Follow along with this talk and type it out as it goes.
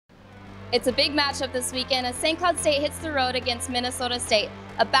It's a big matchup this weekend as St. Cloud State hits the road against Minnesota State,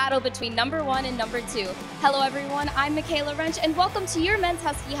 a battle between number 1 and number 2. Hello everyone, I'm Michaela Wrench and welcome to your Men's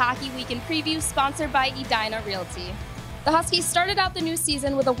Husky Hockey Weekend Preview sponsored by Edina Realty. The Huskies started out the new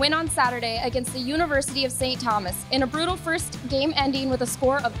season with a win on Saturday against the University of St. Thomas in a brutal first game ending with a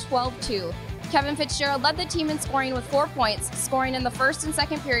score of 12-2. Kevin Fitzgerald led the team in scoring with 4 points, scoring in the first and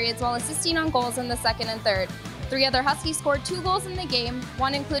second periods while assisting on goals in the second and third. 3 other Huskies scored 2 goals in the game,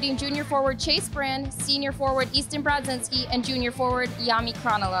 one including junior forward Chase Brand, senior forward Easton Brodzinski, and junior forward Yami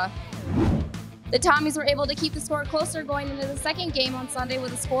Kronala. The Tommies were able to keep the score closer going into the second game on Sunday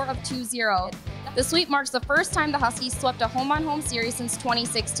with a score of 2-0. The sweep marks the first time the Huskies swept a home-on-home series since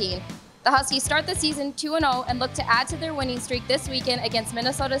 2016. The Huskies start the season 2-0 and look to add to their winning streak this weekend against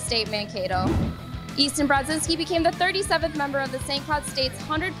Minnesota State Mankato. Easton Brodzinski became the 37th member of the St. Cloud State's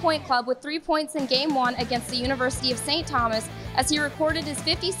 100-point club with 3 points in Game 1 against the University of St. Thomas as he recorded his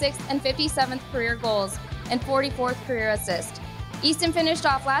 56th and 57th career goals and 44th career assist. Easton finished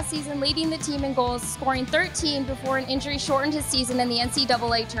off last season leading the team in goals, scoring 13 before an injury shortened his season in the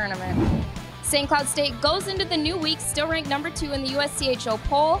NCAA tournament. St. Cloud State goes into the new week still ranked number 2 in the USCHO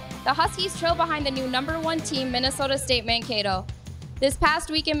poll. The Huskies trail behind the new number 1 team, Minnesota State Mankato. This past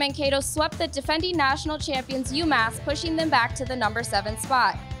weekend, Mankato swept the defending national champions UMass, pushing them back to the number 7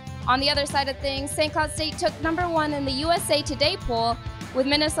 spot. On the other side of things, St. Cloud State took number 1 in the USA Today poll, with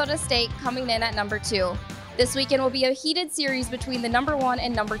Minnesota State coming in at number 2. This weekend will be a heated series between the number 1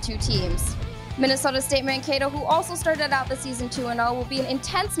 and number 2 teams. Minnesota State Mankato, who also started out the season 2-0, will be an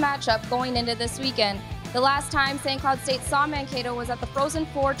intense matchup going into this weekend. The last time St. Cloud State saw Mankato was at the Frozen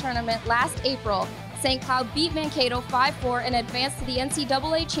Four tournament last April. St. Cloud beat Mankato 5-4 and advanced to the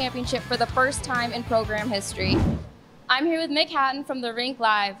NCAA championship for the first time in program history. I'm here with Mick Hatton from the Rink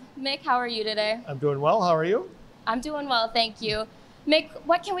Live. Mick, how are you today? I'm doing well. How are you? I'm doing well, thank you. Mick,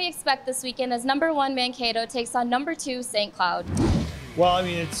 what can we expect this weekend as number 1 Mankato takes on number 2 St. Cloud? Well, I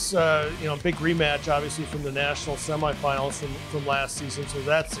mean, it's a big rematch, obviously, from the national semifinals from last season, so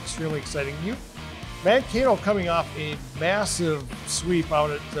that's extremely exciting. Mankato coming off a massive sweep out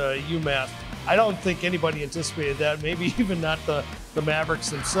at UMass. I don't think anybody anticipated that, maybe even not the Mavericks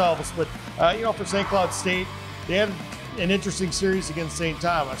themselves. But, for St. Cloud State, they had an interesting series against St.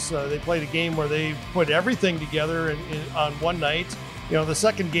 Thomas. They played a game where they put everything together on one night. The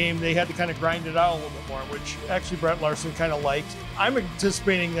second game, they had to kind of grind it out a little bit more, which actually Brett Larson kind of liked. I'm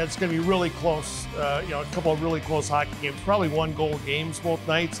anticipating that it's going to be really close, a couple of really close hockey games, probably 1-goal games both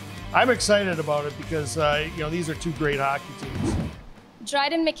nights. I'm excited about it because, these are 2 great hockey teams.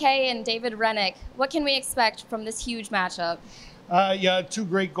 Dryden McKay and David Rennick, what can we expect from this huge matchup? 2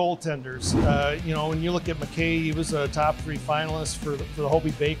 great goaltenders. When you look at McKay, he was a top 3 finalist for the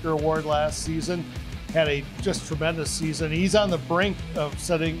Hobie Baker Award last season. Had a just tremendous season. He's on the brink of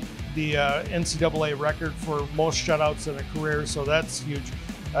setting the NCAA record for most shutouts in a career, so that's huge.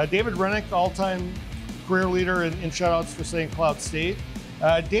 David Rennick, all-time career leader in shutouts for St. Cloud State.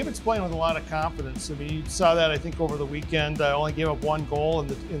 David's playing with a lot of confidence. I mean, you saw that, I think, over the weekend. Only gave up 1 goal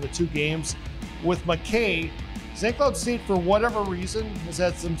in the 2 games. With McKay, St. Cloud State, for whatever reason, has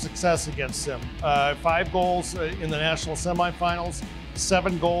had some success against him. 5 goals in the national semifinals.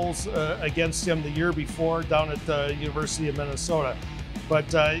 7 goals against him the year before down at the University of Minnesota. But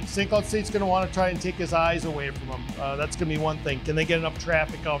St. Cloud State's going to want to try and take his eyes away from him. That's going to be one thing. Can they get enough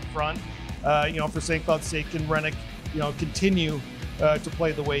traffic out front? For St. Cloud State, can Rennick, continue to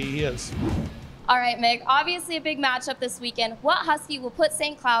play the way he is? All right, Mick, obviously a big matchup this weekend. What Husky will put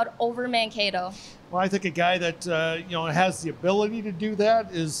St. Cloud over Mankato? Well, I think a guy that has the ability to do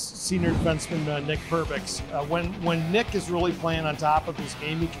that is senior defenseman Nick Perbix. When Nick is really playing on top of his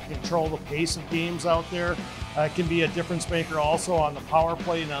game, he can control the pace of games out there. Can be a difference maker also on the power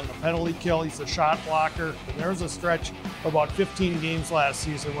play and on the penalty kill. He's a shot blocker. And there was a stretch of about 15 games last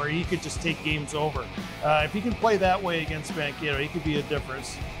season where he could just take games over. If he can play that way against Mankato, he could be a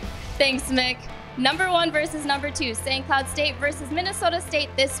difference. Thanks, Mick. Number 1 versus number 2, St. Cloud State versus Minnesota State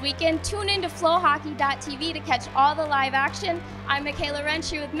this weekend. Tune in to flowhockey.tv to catch all the live action. I'm Michaela Wrench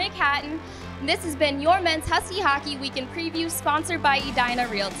here with Mick Hatton. And this has been your Men's Husky Hockey Weekend Preview sponsored by Edina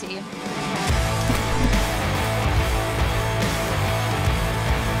Realty.